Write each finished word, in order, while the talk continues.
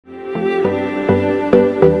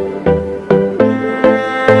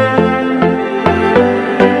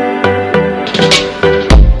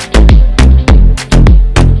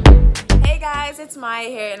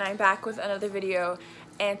another video,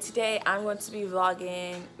 and today I'm going to be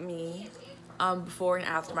vlogging me before and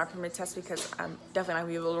after my permit test because I'm definitely not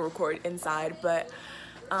going to be able to record inside, but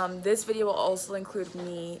this video will also include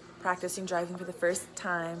me practicing driving for the first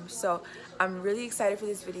time. So I'm really excited for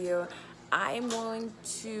this video. I am going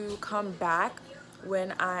to come back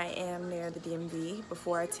when I am near the DMV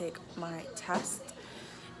before I take my test.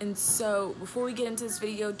 And so before we get into this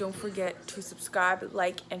video, don't forget to subscribe,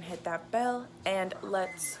 like, and hit that bell, and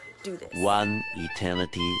let's do this. One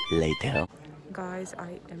eternity later. Guys,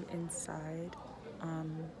 I am inside.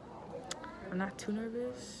 I'm not too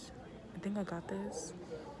nervous. I think I got this.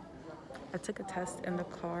 I took a test in the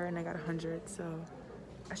car and I got 100, so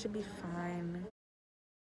I should be fine.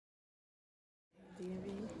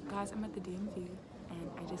 DMV. Guys, I'm at the DMV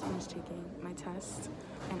and I just finished taking my test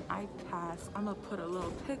and I passed. I'm gonna put a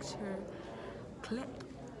little picture clip.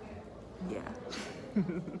 Yeah.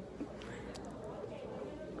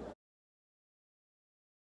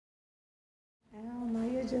 I don't know,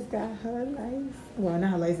 you just got her license. Well,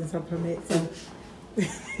 not her license, her permit, so.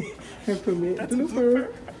 Her permit. That's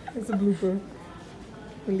blooper. It's a blooper.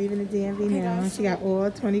 We're leaving the DMV now. Guys, she got all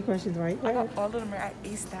 20 questions right. I got all of them right. I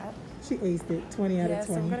aced that. She aced it. 20 out of 20.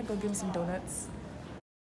 So I'm gonna go give him some donuts.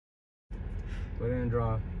 Go ahead and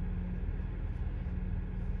draw.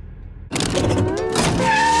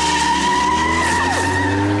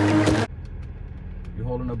 You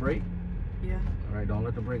holding a brake? Yeah. All right, don't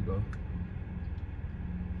let the brake go.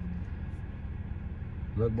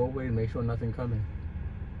 Look both ways, make sure nothing coming.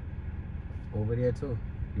 Over there too.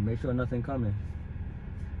 You make sure nothing coming.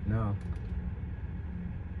 Now.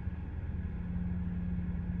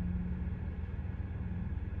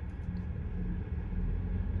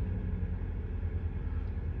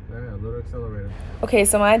 Yeah, a little accelerator. Okay,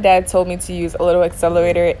 so my dad told me to use a little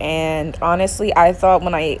accelerator, and honestly, I thought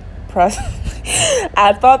when I pressed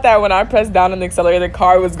I thought that when I pressed down on the accelerator, the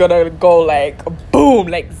car was gonna go like boom,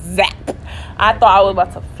 like zap. I thought I was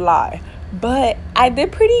about to fly, but I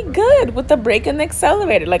did pretty good with the brake and the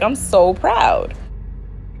accelerator. Like, I'm so proud.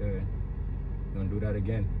 Okay, gonna do that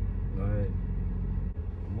again. Go ahead.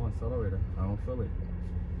 Come on, accelerator. I don't feel it.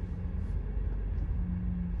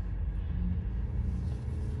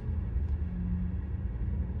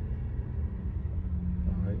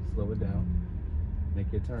 All right, slow it down.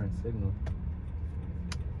 Make your turn. Signal.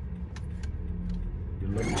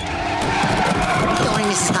 You're looking.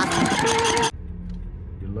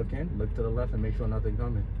 You're looking. Look to the left and make sure nothing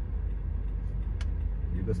coming.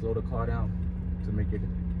 You can slow the car down to make it.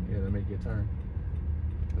 Yeah, to make your turn.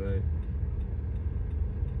 Good.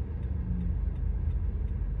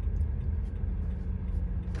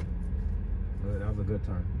 Good. That was a good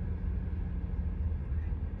turn.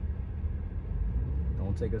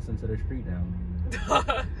 Don't take us into the street now.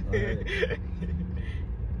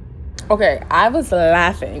 Okay, I was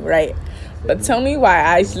laughing, right? But tell me why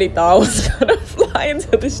I actually thought I was gonna fly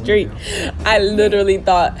into the street. I literally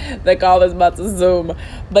thought the car was about to zoom.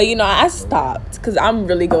 But you know, I stopped because I'm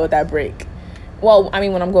really good with that brake. Well, I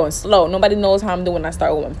mean, when I'm going slow, nobody knows how I'm doing when I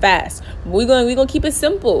start going fast. But we're gonna keep it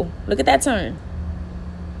simple. Look at that turn.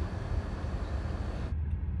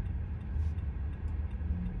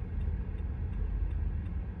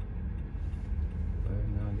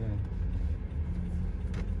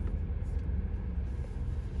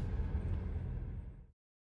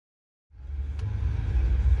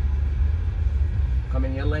 Come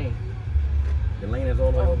in your lane. Your lane is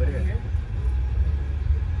all the way over there.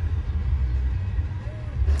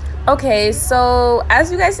 Okay, so as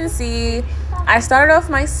you guys can see, I started off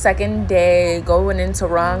my second day going into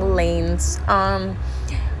wrong lanes,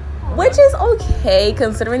 which is okay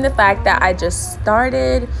considering the fact that I just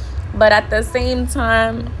started. But at the same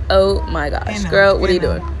time, oh my gosh, girl, what are you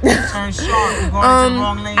doing?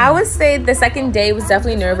 I would say the second day was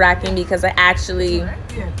definitely nerve-wracking because I actually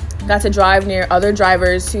got to drive near other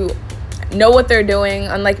drivers who know what they're doing.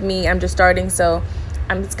 Unlike me, I'm just starting, so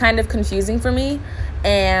it's kind of confusing for me.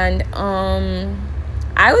 And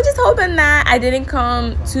I was just hoping that I didn't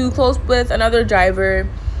come too close with another driver,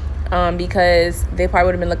 because they probably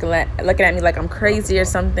would have been looking at me like I'm crazy or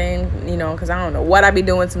something, you know, because I don't know what I be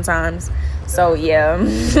doing sometimes. So yeah. Put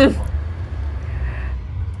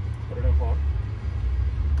it in park.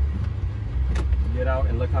 Get out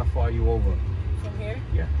and look how far you over. From here?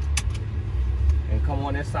 Yeah. And come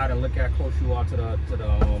on this side and look how close you are to the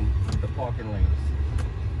parking lanes.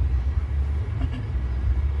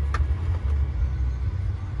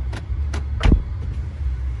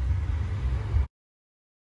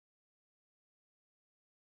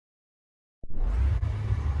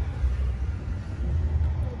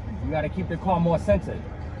 You got to keep the car more centered.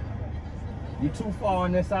 You're too far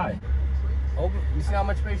on this side. Open. You see how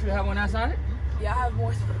much space you have on that side? Yeah, I have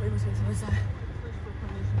more space on this side.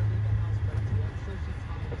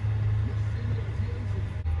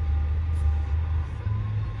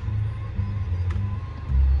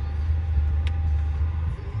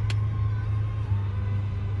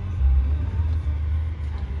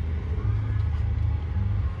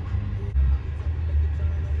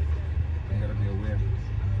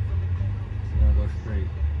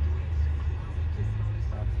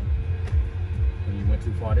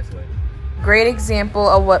 Too far this way. Great example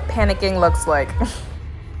of what panicking looks like.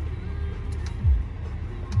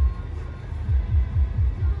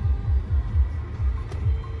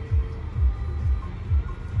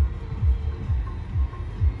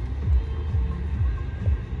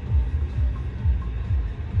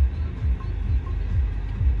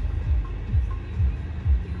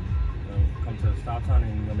 Come to the stop sign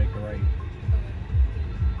and you're gonna make the right.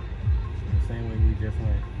 The same way we just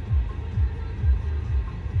went.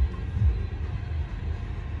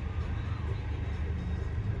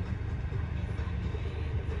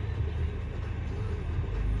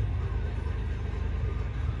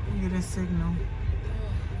 Get a signal.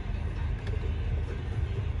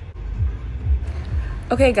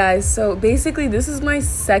 Okay guys, so basically this is my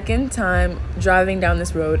second time driving down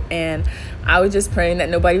this road, and I was just praying that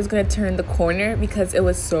nobody was gonna turn the corner because it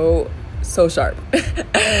was so sharp.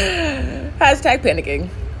 Hashtag panicking.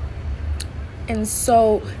 And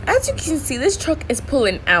so as you can see, this truck is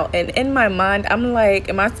pulling out, and in my mind I'm like,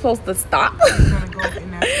 am I supposed to stop?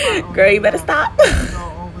 Girl, you better stop.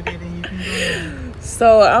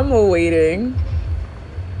 So I'm waiting.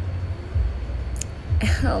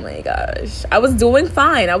 Oh my gosh, I was doing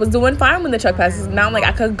fine when the truck passes. Now I'm like,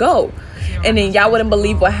 I could go, and then y'all wouldn't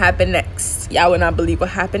believe what happened next. Y'all would not believe what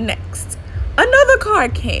happened next. Another car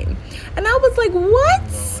came, and I was like, what?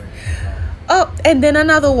 Oh, and then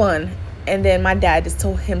another one, and then my dad just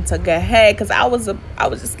told him to go ahead because I wasn't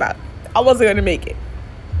gonna make it,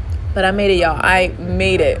 but I made it, y'all. I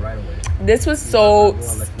made it. This was so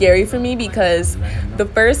scary for me because the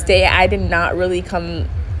first day I did not really come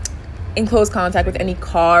in close contact with any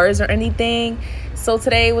cars or anything. So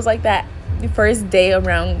today was like that, the first day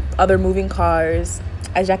around other moving cars.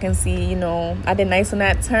 As y'all can see, you know, I did nice on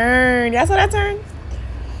that turn. Y'all saw that turn?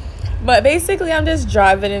 But basically I'm just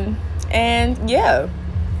driving and yeah.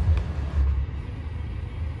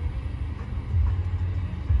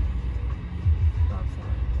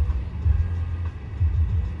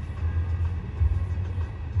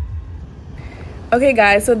 Okay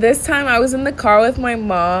guys, so this time I was in the car with my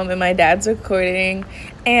mom and my dad's recording,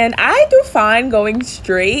 and I do fine going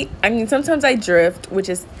straight. I mean, sometimes I drift, which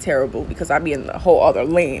is terrible because I be in the whole other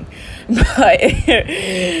lane. But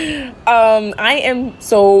I am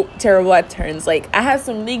so terrible at turns. Like, I have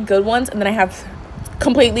some really good ones, and then I have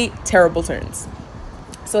completely terrible turns.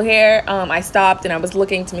 So here, I stopped and I was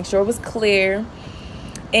looking to make sure it was clear,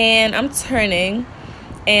 and I'm turning,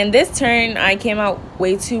 and this turn I came out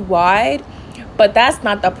way too wide. But that's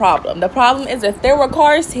not the problem. The problem is if there were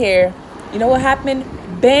cars here, you know what happened?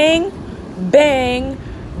 Bang, bang,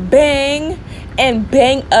 bang, and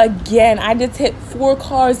bang again. I just hit 4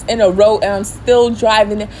 cars in a row, and I'm still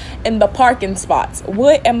driving in the parking spots.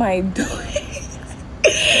 What am I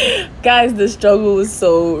doing? Guys, the struggle was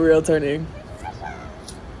so real turning.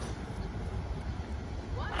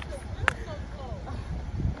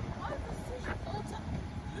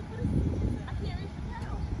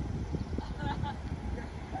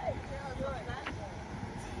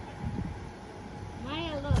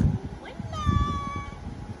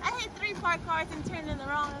 Cars and turned in the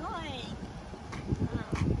wrong lane.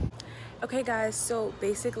 Okay guys, so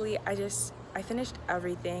basically I finished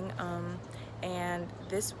everything, and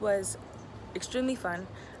this was extremely fun.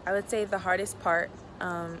 I would say the hardest part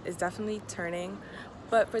is definitely turning,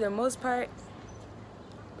 but for the most part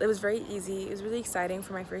it was very easy. It was really exciting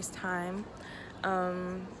for my first time.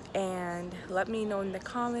 And let me know in the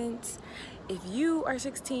comments if you are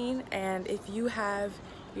 16 and if you have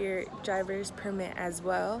your driver's permit as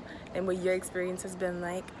well, and what your experience has been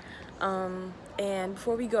like. And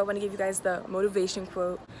before we go, I want to give you guys the motivation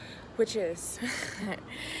quote, which is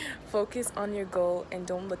focus on your goal and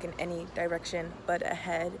don't look in any direction but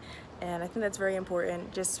ahead. And I think that's very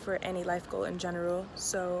important just for any life goal in general.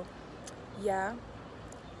 So yeah,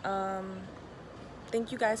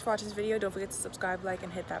 thank you guys for watching this video. Don't forget to subscribe, like,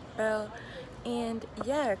 and hit that bell. And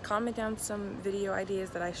yeah, comment down some video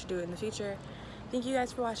ideas that I should do in the future. Thank you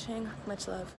guys for watching. Much love.